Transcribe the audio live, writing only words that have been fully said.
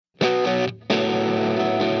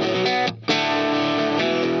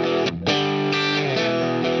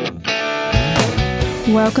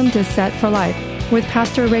Welcome to Set for Life with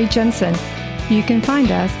Pastor Ray Jensen. You can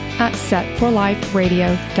find us at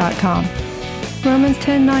setforliferadio.com. Romans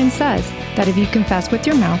 10:9 says that if you confess with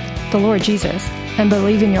your mouth the Lord Jesus and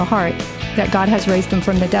believe in your heart that God has raised him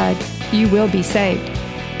from the dead, you will be saved.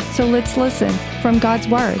 So let's listen from God's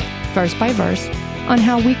Word, verse by verse, on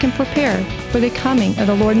how we can prepare for the coming of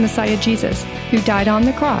the Lord and Messiah Jesus, who died on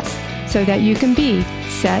the cross so that you can be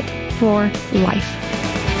set for life.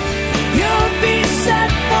 You'll be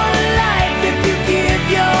set for life if you give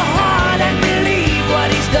your heart and believe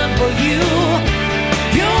what he's done for you.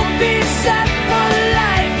 You'll be set for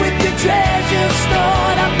life with your treasure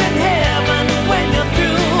stored up in heaven when you're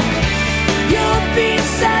through. You'll be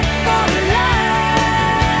set for life.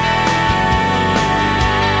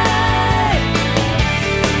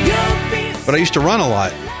 But I used to run a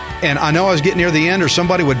lot, and I know I was getting near the end or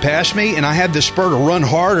somebody would pass me, and I had this spur to run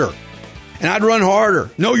harder. And I'd run harder.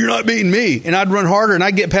 No, you're not beating me. And I'd run harder, and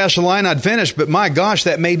I'd get past the line, I'd finish. But my gosh,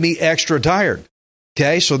 that made me extra tired.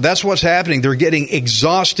 Okay, so that's what's happening. They're getting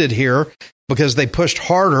exhausted here because they pushed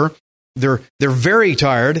harder. They're very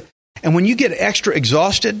tired. And when you get extra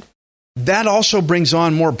exhausted, that also brings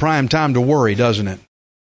on more prime time to worry, doesn't it?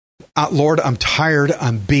 Lord, I'm tired.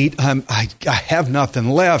 I'm beat. I have nothing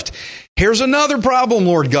left. Here's another problem,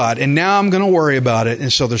 Lord God, and now I'm going to worry about it.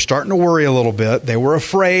 And so they're starting to worry a little bit. They were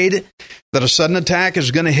afraid that a sudden attack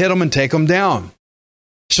is going to hit them and take them down.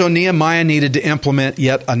 So Nehemiah needed to implement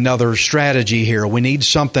yet another strategy here. We need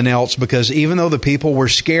something else, because even though the people were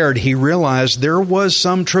scared, he realized there was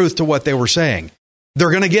some truth to what they were saying.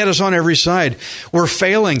 They're going to get us on every side. We're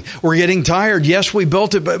failing. We're getting tired. Yes, we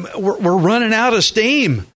built it, but we're running out of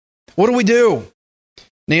steam. What do we do?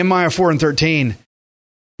 Nehemiah 4:13.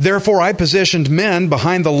 Therefore I positioned men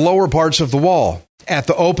behind the lower parts of the wall at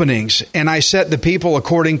the openings, and I set the people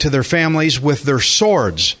according to their families with their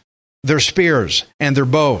swords, their spears, and their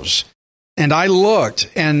bows. And I looked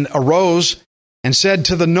and arose and said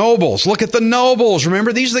to the nobles, look at the nobles.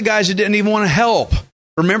 Remember, these are the guys that didn't even want to help.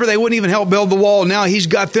 Remember, they wouldn't even help build the wall. Now he's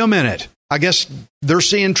got them in it. I guess they're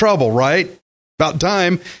seeing trouble, right? About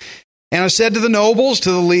time. And I said to the nobles,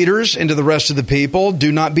 to the leaders, and to the rest of the people,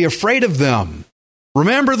 do not be afraid of them.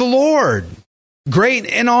 Remember the Lord, great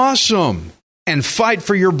and awesome, and fight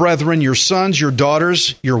for your brethren, your sons, your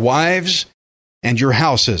daughters, your wives, and your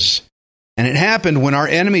houses. And it happened when our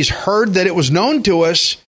enemies heard that it was known to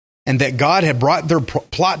us and that God had brought their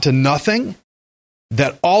plot to nothing,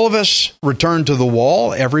 that all of us returned to the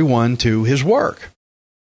wall, everyone to his work.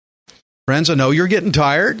 Friends, I know you're getting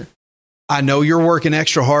tired. I know you're working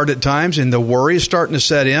extra hard at times, and the worry is starting to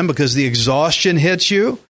set in because the exhaustion hits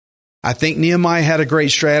you. I think Nehemiah had a great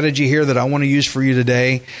strategy here that I want to use for you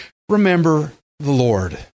today. Remember the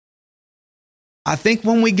Lord. I think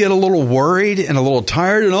when we get a little worried and a little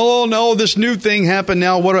tired, and oh no, this new thing happened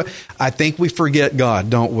now, I think we forget God,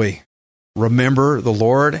 don't we? Remember the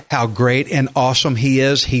Lord, how great and awesome he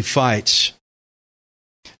is. He fights.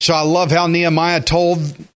 So I love how Nehemiah told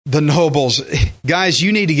the nobles, guys,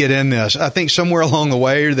 you need to get in this. I think somewhere along the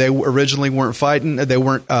way, they originally weren't fighting. They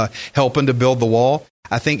weren't helping to build the wall.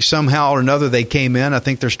 I think somehow or another they came in. I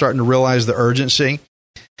think they're starting to realize the urgency.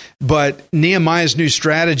 But Nehemiah's new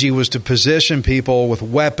strategy was to position people with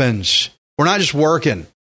weapons. We're not just working.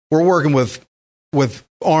 We're working with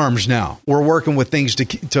arms now. We're working with things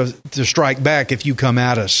to strike back if you come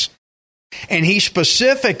at us. And he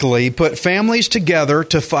specifically put families together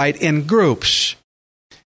to fight in groups.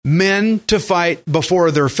 Men to fight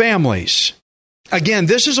before their families. Again,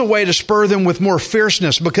 this is a way to spur them with more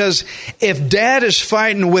fierceness, because if dad is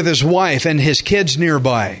fighting with his wife and his kids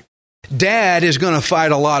nearby, dad is going to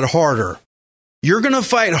fight a lot harder. You're going to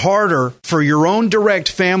fight harder for your own direct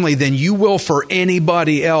family than you will for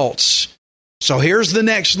anybody else. So here's the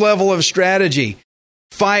next level of strategy.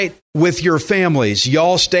 Fight with your families.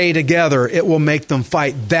 Y'all stay together. It will make them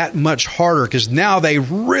fight that much harder, because now they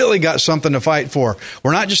really got something to fight for.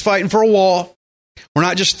 We're not just fighting for a wall. We're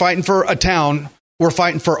not just fighting for a town. We're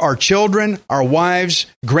fighting for our children, our wives,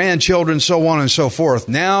 grandchildren, so on and so forth.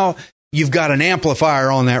 Now you've got an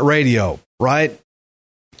amplifier on that radio, right?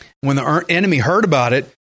 When the enemy heard about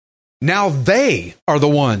it, now they are the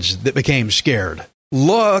ones that became scared.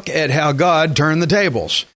 Look at how God turned the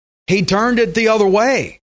tables. He turned it the other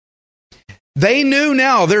way. They knew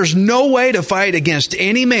now there's no way to fight against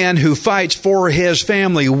any man who fights for his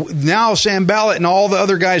family. Now Sanballat and all the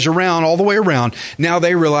other guys around, all the way around, now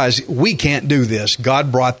they realize we can't do this.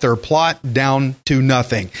 God brought their plot down to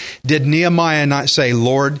nothing. Did Nehemiah not say,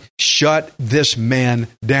 Lord, shut this man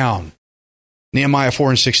down? Nehemiah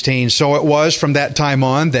 4:16, so it was from that time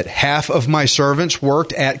on that half of my servants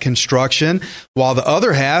worked at construction, while the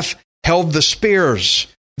other half held the spears,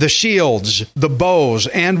 the shields, the bows,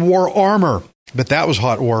 and wore armor. But that was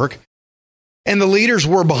hot work. And the leaders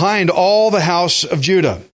were behind all the house of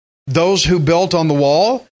Judah. Those who built on the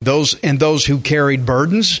wall, those who carried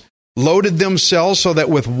burdens, loaded themselves so that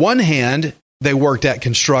with one hand they worked at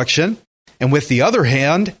construction, and with the other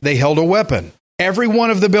hand they held a weapon. Every one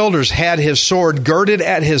of the builders had his sword girded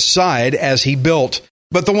at his side as he built.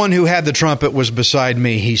 But the one who had the trumpet was beside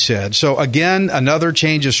me, he said. So again, another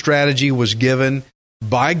change of strategy was given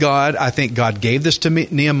by God. I think God gave this to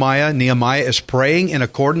Nehemiah. Nehemiah is praying in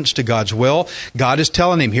accordance to God's will. God is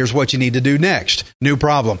telling him, here's what you need to do next. New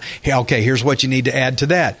problem. Okay, here's what you need to add to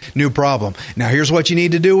that. New problem. Now here's what you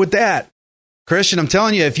need to do with that. Christian, I'm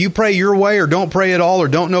telling you, if you pray your way or don't pray at all or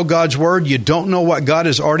don't know God's word, you don't know what God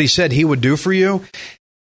has already said he would do for you.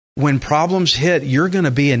 When problems hit, you're going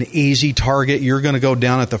to be an easy target. You're going to go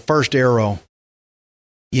down at the first arrow.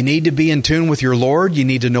 You need to be in tune with your Lord. You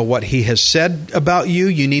need to know what he has said about you.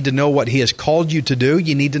 You need to know what he has called you to do.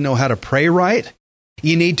 You need to know how to pray right.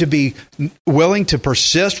 You need to be willing to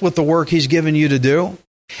persist with the work he's given you to do.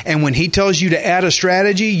 And when he tells you to add a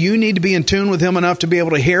strategy, you need to be in tune with him enough to be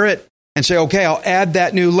able to hear it and say, okay, I'll add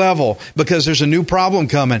that new level because there's a new problem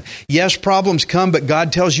coming. Yes, problems come, but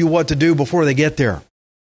God tells you what to do before they get there.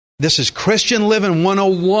 This is Christian Living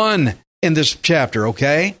 101 in this chapter,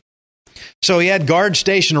 okay? So he had guards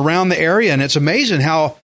stationed around the area, and it's amazing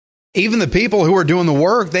how even the people who were doing the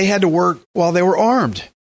work, they had to work while they were armed.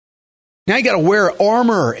 Now you got to wear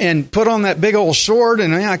armor and put on that big old sword,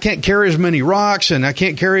 and I can't carry as many rocks, and I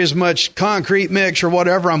can't carry as much concrete mix or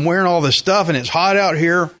whatever. I'm wearing all this stuff, and it's hot out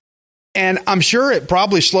here. And I'm sure it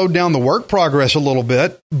probably slowed down the work progress a little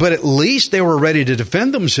bit, but at least they were ready to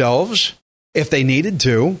defend themselves if they needed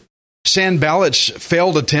to. Sanballat's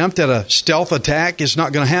failed attempt at a stealth attack is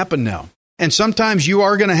not going to happen now. And sometimes you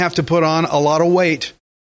are going to have to put on a lot of weight.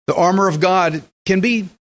 The armor of God can be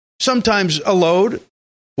sometimes a load.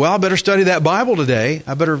 Well, I better study that Bible today.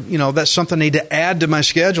 I better, that's something I need to add to my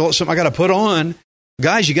schedule. It's something I got to put on.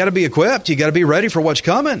 Guys, you got to be equipped. You got to be ready for what's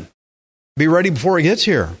coming. Be ready before it gets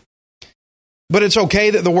here. But it's okay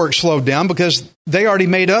that the work slowed down because they already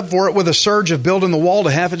made up for it with a surge of building the wall to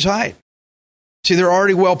half its height. See, they're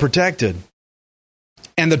already well protected.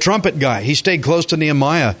 And the trumpet guy, he stayed close to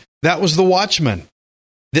Nehemiah. That was the watchman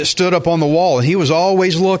that stood up on the wall, and he was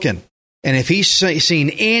always looking. And if he's seen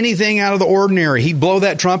anything out of the ordinary, he'd blow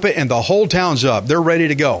that trumpet, and the whole town's up. They're ready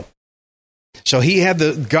to go. So he had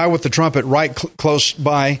the guy with the trumpet right close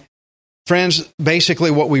by. Friends, basically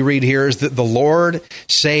what we read here is that the Lord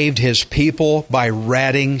saved his people by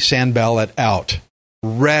ratting Sanballat out.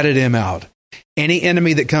 Ratted him out. Any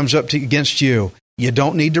enemy that comes up against you, you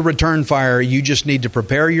don't need to return fire. You just need to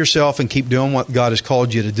prepare yourself and keep doing what God has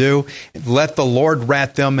called you to do. Let the Lord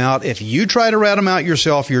rat them out. If you try to rat them out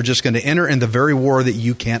yourself, you're just going to enter in the very war that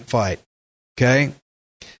you can't fight. Okay?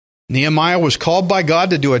 Nehemiah was called by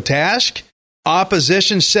God to do a task.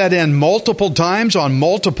 Opposition set in multiple times on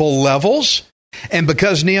multiple levels. And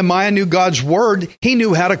because Nehemiah knew God's word, he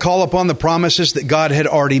knew how to call upon the promises that God had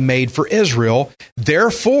already made for Israel.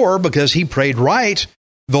 Therefore, because he prayed right,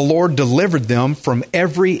 the Lord delivered them from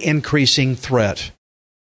every increasing threat.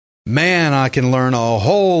 Man, I can learn a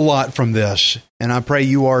whole lot from this, and I pray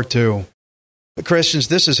you are too. But Christians,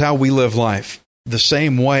 this is how we live life, the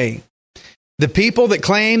same way. The people that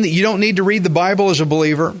claim that you don't need to read the Bible as a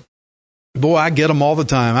believer, boy, I get them all the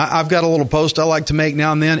time. I've got a little post I like to make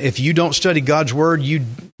now and then. If you don't study God's word, you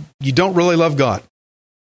don't really love God.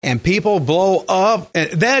 And people blow up. And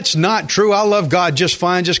that's not true. I love God just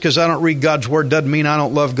fine. Just because I don't read God's word doesn't mean I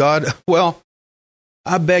don't love God. Well,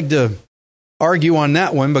 I beg to argue on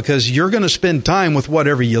that one because you're going to spend time with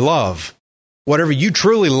whatever you love. Whatever you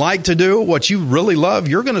truly like to do, what you really love,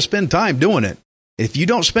 you're going to spend time doing it. If you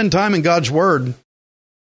don't spend time in God's word,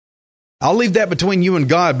 I'll leave that between you and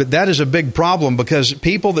God, but that is a big problem because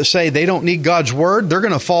people that say they don't need God's word, they're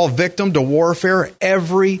going to fall victim to warfare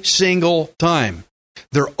every single time.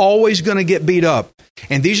 They're always going to get beat up.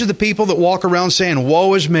 And these are the people that walk around saying,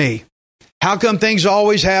 woe is me. How come things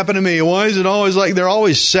always happen to me? Why is it always like they're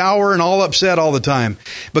always sour and all upset all the time?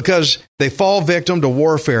 Because they fall victim to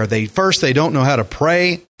warfare. They don't know how to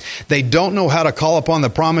pray. They don't know how to call upon the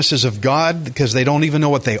promises of God because they don't even know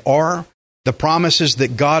what they are. The promises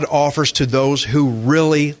that God offers to those who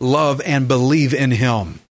really love and believe in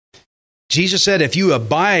Him. Jesus said, if you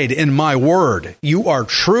abide in my word, you are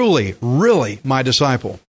truly, really my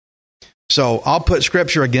disciple. So I'll put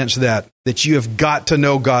scripture against that you have got to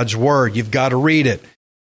know God's word. You've got to read it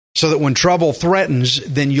so that when trouble threatens,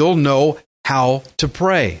 then you'll know how to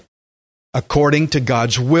pray according to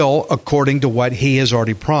God's will, according to what He has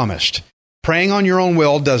already promised. Praying on your own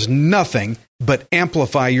will does nothing but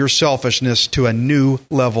amplify your selfishness to a new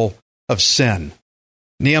level of sin.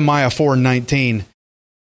 Nehemiah 4:19.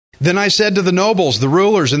 Then I said to the nobles, the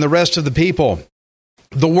rulers, and the rest of the people,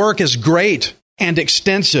 the work is great and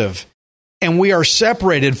extensive, and we are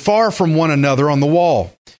separated far from one another on the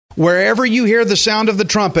wall. Wherever you hear the sound of the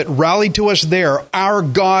trumpet, rally to us there. Our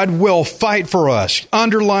God will fight for us.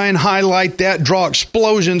 Underline, highlight that, draw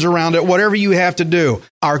explosions around it, whatever you have to do.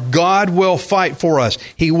 Our God will fight for us.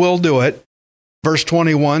 He will do it. Verse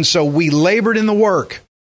 21, so we labored in the work,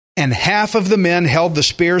 and half of the men held the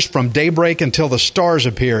spears from daybreak until the stars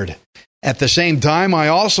appeared. At the same time, I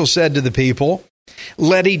also said to the people,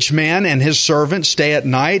 let each man and his servant stay at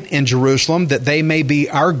night in Jerusalem, that they may be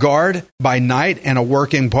our guard by night and a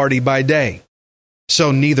working party by day.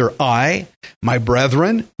 So neither I, my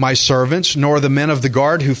brethren, my servants, nor the men of the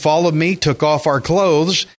guard who followed me took off our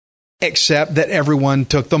clothes, except that everyone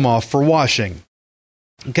took them off for washing.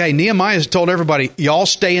 Okay, Nehemiah has told everybody, y'all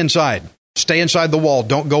stay inside. Stay inside the wall.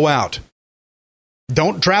 Don't go out.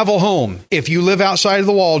 Don't travel home. If you live outside of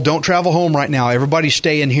the wall, don't travel home right now. Everybody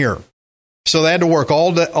stay in here. So they had to work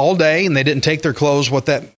all day, and they didn't take their clothes.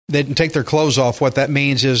 They didn't take their clothes off. What that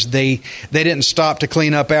means is they didn't stop to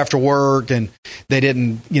clean up after work, and they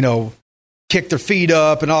didn't, kick their feet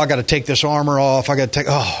up and I got to take this armor off. I got to take.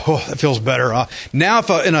 That feels better. Now, if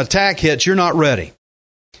an attack hits, you're not ready.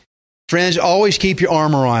 Friends, always keep your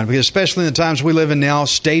armor on, because especially in the times we live in now,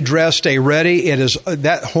 stay dressed, stay ready.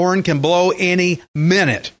 That horn can blow any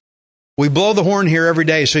minute. We blow the horn here every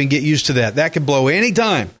day, so you can get used to that. That can blow any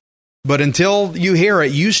time. But until you hear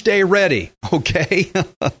it, you stay ready, okay?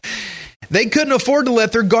 They couldn't afford to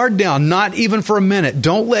let their guard down, not even for a minute.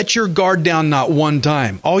 Don't let your guard down not one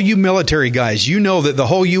time. All you military guys, you know that the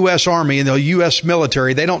whole U.S. Army and the U.S.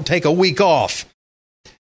 military, they don't take a week off.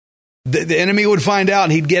 The enemy would find out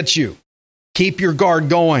and he'd get you. Keep your guard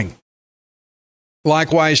going.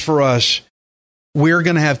 Likewise for us, we're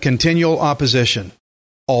going to have continual opposition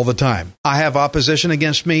all the time. I have opposition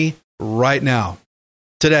against me right now,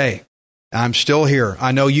 today. I'm still here.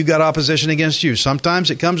 I know you got opposition against you.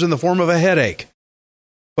 Sometimes it comes in the form of a headache.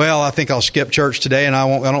 Well, I think I'll skip church today and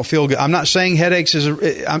I don't feel good. I'm not saying headaches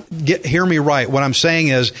hear me right. What I'm saying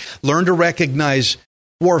is learn to recognize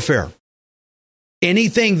warfare.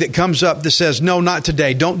 Anything that comes up that says, no, not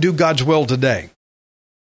today, don't do God's will today.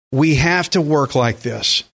 We have to work like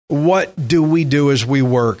this. What do we do as we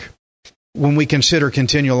work when we consider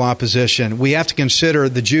continual opposition? We have to consider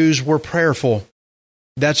the Jews were prayerful.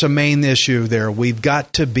 That's a main issue there. We've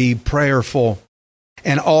got to be prayerful.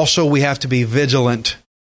 And also we have to be vigilant.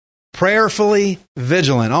 Prayerfully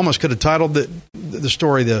vigilant. Almost could have titled the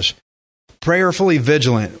story this. Prayerfully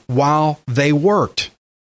vigilant while they worked.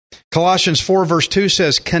 Colossians 4 verse 2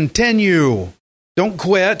 says, continue. Don't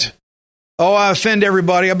quit. Oh, I offend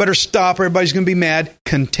everybody. I better stop. Everybody's going to be mad.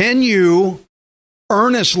 Continue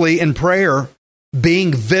earnestly in prayer,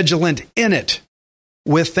 being vigilant in it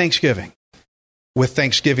with thanksgiving. With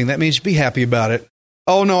thanksgiving. That means be happy about it.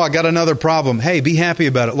 Oh, no, I got another problem. Hey, be happy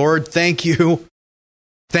about it. Lord, thank you.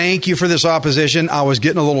 Thank you for this opposition. I was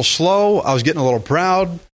getting a little slow. I was getting a little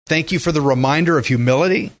proud. Thank you for the reminder of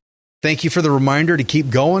humility. Thank you for the reminder to keep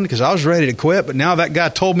going, because I was ready to quit, but now that guy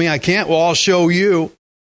told me I can't. Well, I'll show you.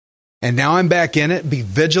 And now I'm back in it. Be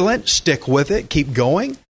vigilant. Stick with it. Keep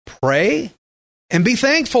going. Pray. And be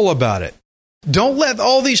thankful about it. Don't let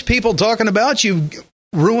all these people talking about you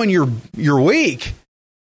ruin your week.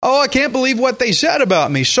 Oh, I can't believe what they said about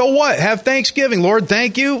me. So what? Have Thanksgiving. Lord,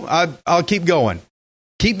 thank you. I'll keep going.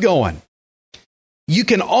 Keep going. You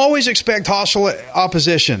can always expect hostile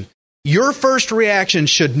opposition. Your first reaction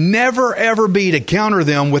should never, ever be to counter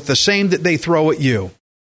them with the same that they throw at you.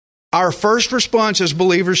 Our first response as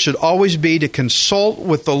believers should always be to consult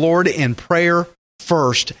with the Lord in prayer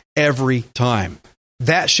first every time.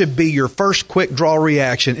 That should be your first quick draw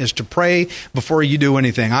reaction, is to pray before you do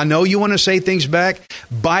anything. I know you want to say things back.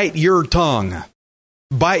 Bite your tongue.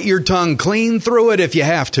 Bite your tongue clean through it if you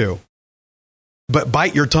have to. But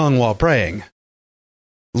bite your tongue while praying.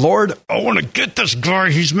 Lord, I want to get this guy.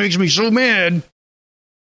 He makes me so mad.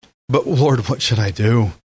 But Lord, what should I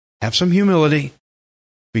do? Have some humility.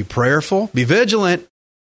 Be prayerful. Be vigilant.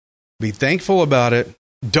 Be thankful about it.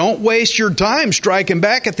 Don't waste your time striking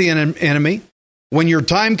back at the enemy, when your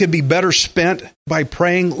time could be better spent by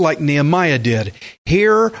praying like Nehemiah did.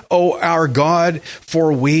 Hear, O our God,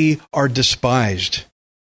 for we are despised.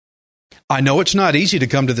 I know it's not easy to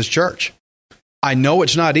come to this church. I know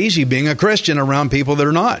it's not easy being a Christian around people that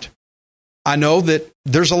are not. I know that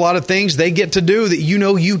there's a lot of things they get to do that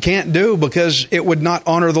you can't do because it would not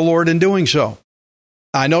honor the Lord in doing so.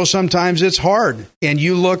 I know sometimes it's hard, and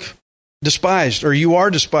you look despised, or you are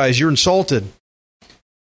despised, you're insulted.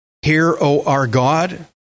 Hear, O our God,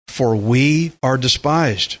 for we are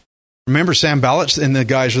despised. Remember, Sanballat and the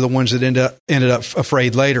guys are the ones that ended up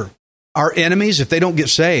afraid later. Our enemies, if they don't get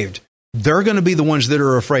saved, they're going to be the ones that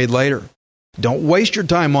are afraid later. Don't waste your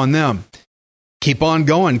time on them. Keep on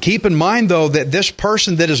going. Keep in mind, though, that this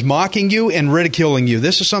person that is mocking you and ridiculing you,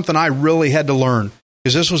 this is something I really had to learn,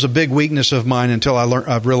 because this was a big weakness of mine until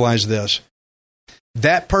I realized this.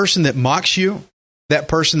 That person that mocks you, that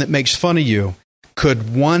person that makes fun of you,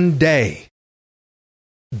 could one day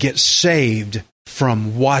get saved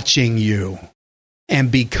from watching you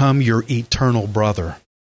and become your eternal brother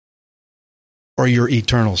or your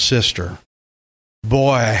eternal sister.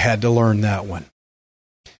 Boy, I had to learn that one.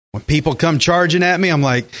 When people come charging at me, I'm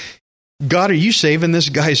like, God, are you saving this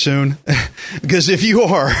guy soon? Because if you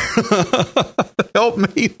are, help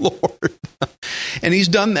me, Lord. And he's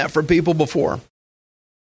done that for people before.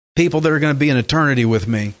 People that are going to be in eternity with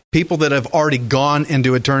me. People that have already gone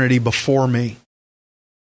into eternity before me.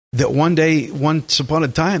 That one day, once upon a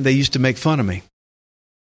time, they used to make fun of me.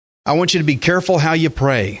 I want you to be careful how you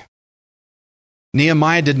pray.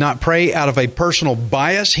 Nehemiah did not pray out of a personal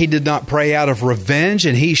bias. He did not pray out of revenge,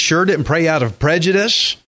 and he sure didn't pray out of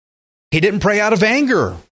prejudice. He didn't pray out of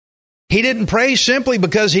anger. He didn't pray simply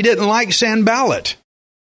because he didn't like Sanballat.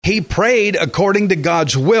 He prayed according to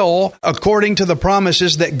God's will, according to the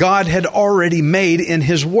promises that God had already made in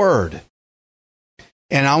His Word.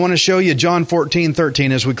 And I want to show you John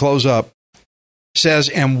 14:13 as we close up. It says,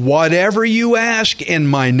 and whatever you ask in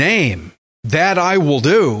my name, that I will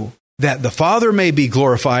do, that the Father may be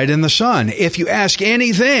glorified in the Son. If you ask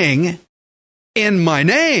anything in my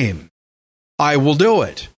name, I will do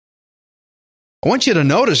it. I want you to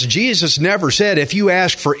notice Jesus never said, if you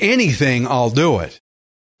ask for anything, I'll do it.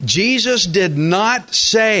 Jesus did not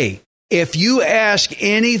say, if you ask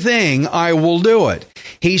anything, I will do it.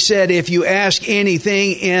 He said, if you ask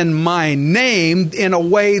anything in my name in a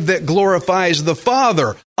way that glorifies the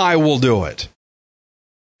Father, I will do it.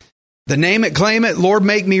 The name it, claim it, Lord,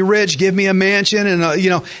 make me rich, give me a mansion, and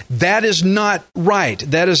that is not right.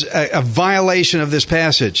 That is a violation of this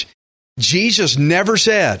passage. Jesus never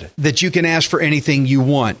said that you can ask for anything you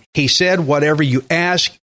want. He said, whatever you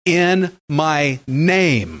ask in my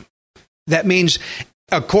name. That means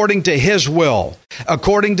according to His will,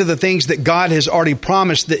 according to the things that God has already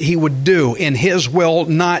promised that He would do in His will,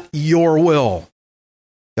 not your will.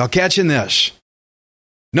 Y'all catching this?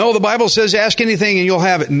 No, the Bible says ask anything and you'll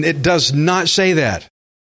have it. And it does not say that.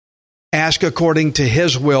 Ask according to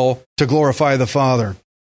His will to glorify the Father.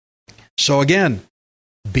 So again,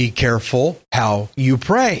 be careful how you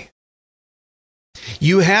pray.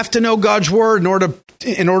 You have to know God's Word in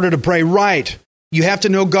order to pray right. You have to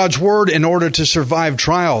know God's Word in order to survive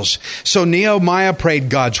trials. So Nehemiah prayed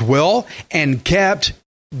God's will and kept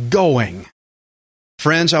going.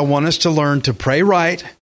 Friends, I want us to learn to pray right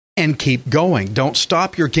and keep going. Don't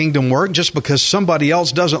stop your kingdom work just because somebody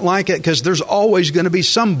else doesn't like it, because there's always going to be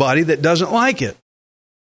somebody that doesn't like it.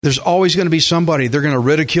 There's always going to be somebody. They're going to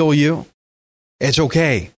ridicule you. It's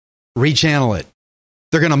okay. Rechannel it.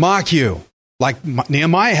 They're going to mock you, like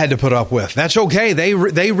Nehemiah had to put up with. That's okay.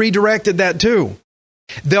 They redirected that too.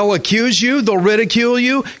 They'll accuse you. They'll ridicule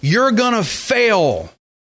you. You're going to fail.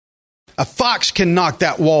 A fox can knock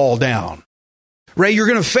that wall down. Ray, you're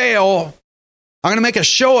going to fail. I'm going to make a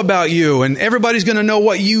show about you, and everybody's going to know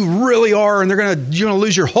what you really are, and you're going to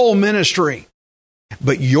lose your whole ministry.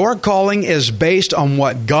 But your calling is based on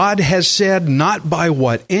what God has said, not by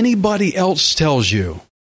what anybody else tells you.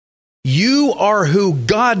 You are who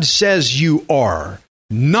God says you are,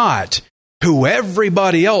 not who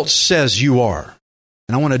everybody else says you are.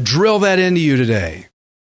 And I want to drill that into you today.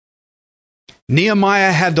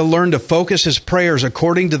 Nehemiah had to learn to focus his prayers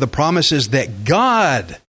according to the promises that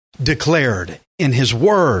God declared in His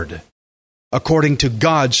Word, according to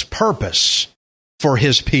God's purpose for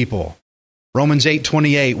His people. Romans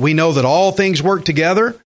 8:28, we know that all things work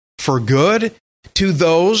together for good to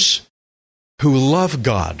those who love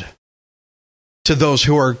God, to those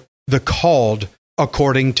who are the called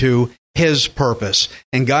according to His purpose.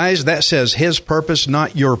 And guys, that says His purpose,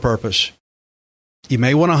 not your purpose. You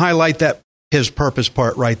may want to highlight that His purpose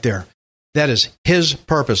part right there. That is His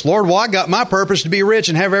purpose. Lord, well, I got my purpose to be rich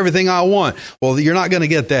and have everything I want. Well, you're not going to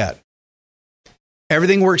get that.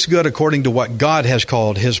 Everything works good according to what God has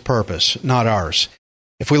called His purpose, not ours.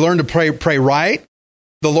 If we learn to pray right,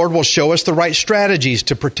 the Lord will show us the right strategies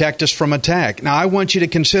to protect us from attack. Now, I want you to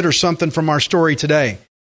consider something from our story today.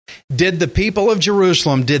 Did the people of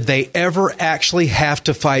Jerusalem, did they ever actually have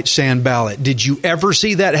to fight Sanballat? Did you ever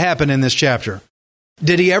see that happen in this chapter?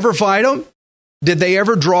 Did he ever fight them? Did they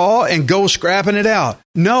ever draw and go scrapping it out?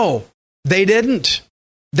 No, they didn't.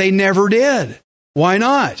 They never did. Why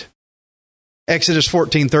not? Exodus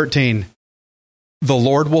 14:13. The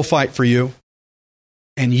Lord will fight for you,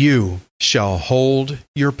 and you shall hold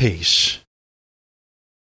your peace.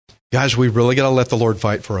 Guys, we really got to let the Lord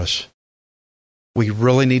fight for us. We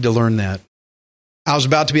really need to learn that. I was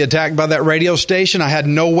about to be attacked by that radio station. I had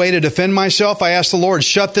no way to defend myself. I asked the Lord,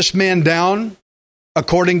 shut this man down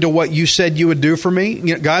according to what you said you would do for me.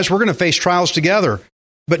 You know, guys, we're going to face trials together,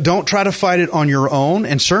 but don't try to fight it on your own,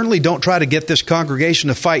 and certainly don't try to get this congregation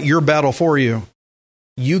to fight your battle for you.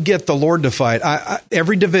 You get the Lord to fight.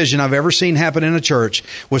 Every division I've ever seen happen in a church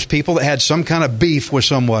was people that had some kind of beef with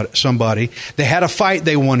somebody. They had a fight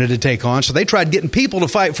they wanted to take on, so they tried getting people to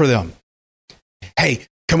fight for them. Hey,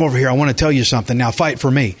 come over here. I want to tell you something. Now fight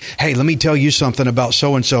for me. Hey, let me tell you something about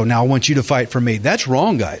so-and-so. Now I want you to fight for me. That's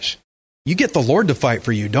wrong, guys. You get the Lord to fight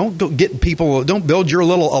for you. Don't build your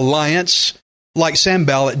little alliance like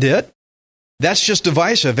Sanballat did. That's just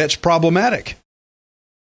divisive. That's problematic.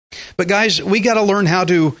 But guys, we got to learn how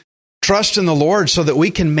to trust in the Lord so that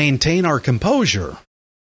we can maintain our composure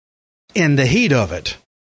in the heat of it.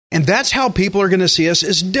 And that's how people are going to see us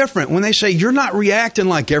as different. When they say, you're not reacting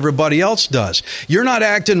like everybody else does. You're not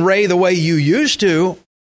acting, Ray, the way you used to.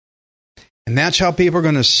 And that's how people are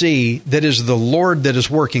going to see that is the Lord that is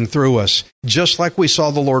working through us, just like we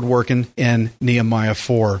saw the Lord working in Nehemiah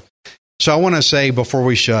 4. So I want to say before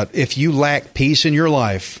we shut, if you lack peace in your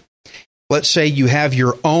life, let's say you have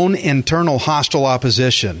your own internal hostile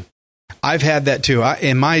opposition. I've had that too.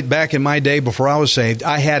 Back in my day before I was saved,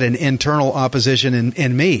 I had an internal opposition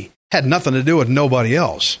in me. Had nothing to do with nobody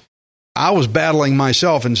else. I was battling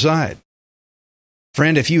myself inside.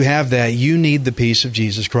 Friend, if you have that, you need the peace of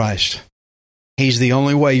Jesus Christ. He's the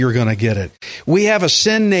only way you're going to get it. We have a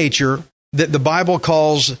sin nature that the Bible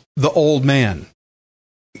calls the old man.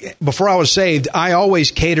 Before I was saved, I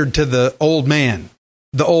always catered to the old man,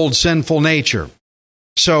 the old sinful nature.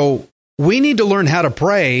 So we need to learn how to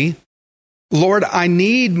pray, Lord, I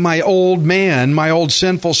need my old man, my old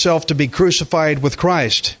sinful self to be crucified with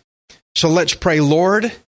Christ. So let's pray,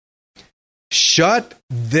 Lord, shut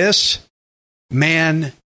this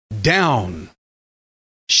man down.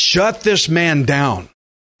 Shut this man down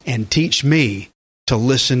and teach me to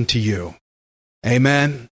listen to you.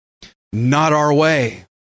 Amen. Not our way.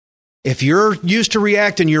 If you're used to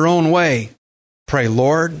reacting your own way, pray,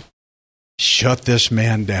 Lord, shut this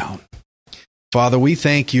man down. Father, we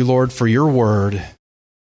thank you, Lord, for your word.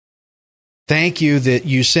 Thank you that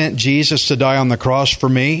you sent Jesus to die on the cross for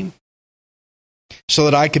me so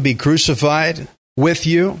that I could be crucified with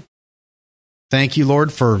you. Thank you,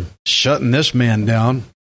 Lord, for shutting this man down.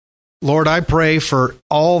 Lord, I pray for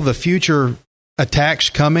all the future attacks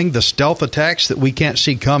coming, the stealth attacks that we can't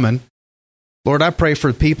see coming. Lord, I pray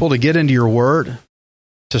for people to get into your word,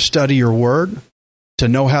 to study your word, to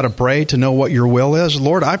know how to pray, to know what your will is.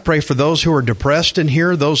 Lord, I pray for those who are depressed in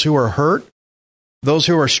here, those who are hurt, those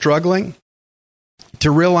who are struggling, to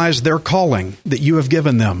realize their calling that you have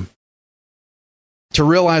given them, to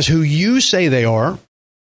realize who you say they are.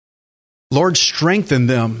 Lord, strengthen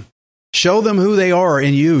them. Show them who they are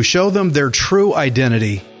in you. Show them their true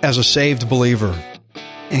identity as a saved believer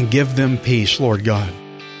and give them peace, Lord God.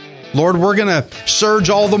 Lord, we're going to surge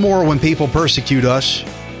all the more when people persecute us.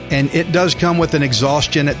 And it does come with an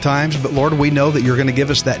exhaustion at times, but Lord, we know that you're going to give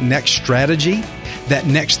us that next strategy, that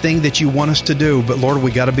next thing that you want us to do. But Lord,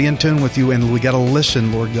 we got to be in tune with you and we got to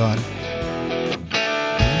listen, Lord God.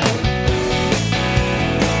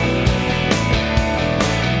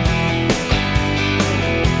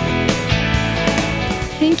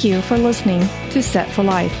 Thank you for listening to Set for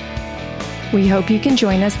Life. We hope you can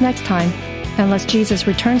join us next time, unless Jesus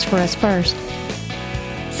returns for us first.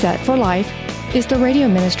 Set for Life is the radio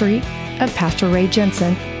ministry of Pastor Ray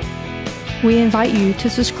Jensen. We invite you to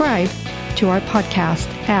subscribe to our podcast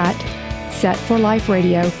at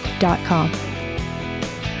setforliferadio.com.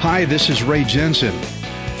 Hi, this is Ray Jensen.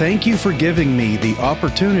 Thank you for giving me the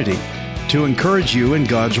opportunity to encourage you in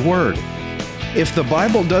God's Word. If the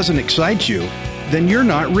Bible doesn't excite you, then you're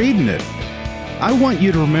not reading it. I want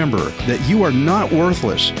you to remember that you are not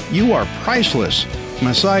worthless. You are priceless.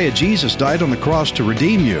 Messiah Jesus died on the cross to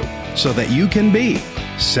redeem you so that you can be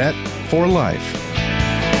set for life.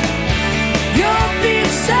 You'll be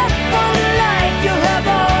set for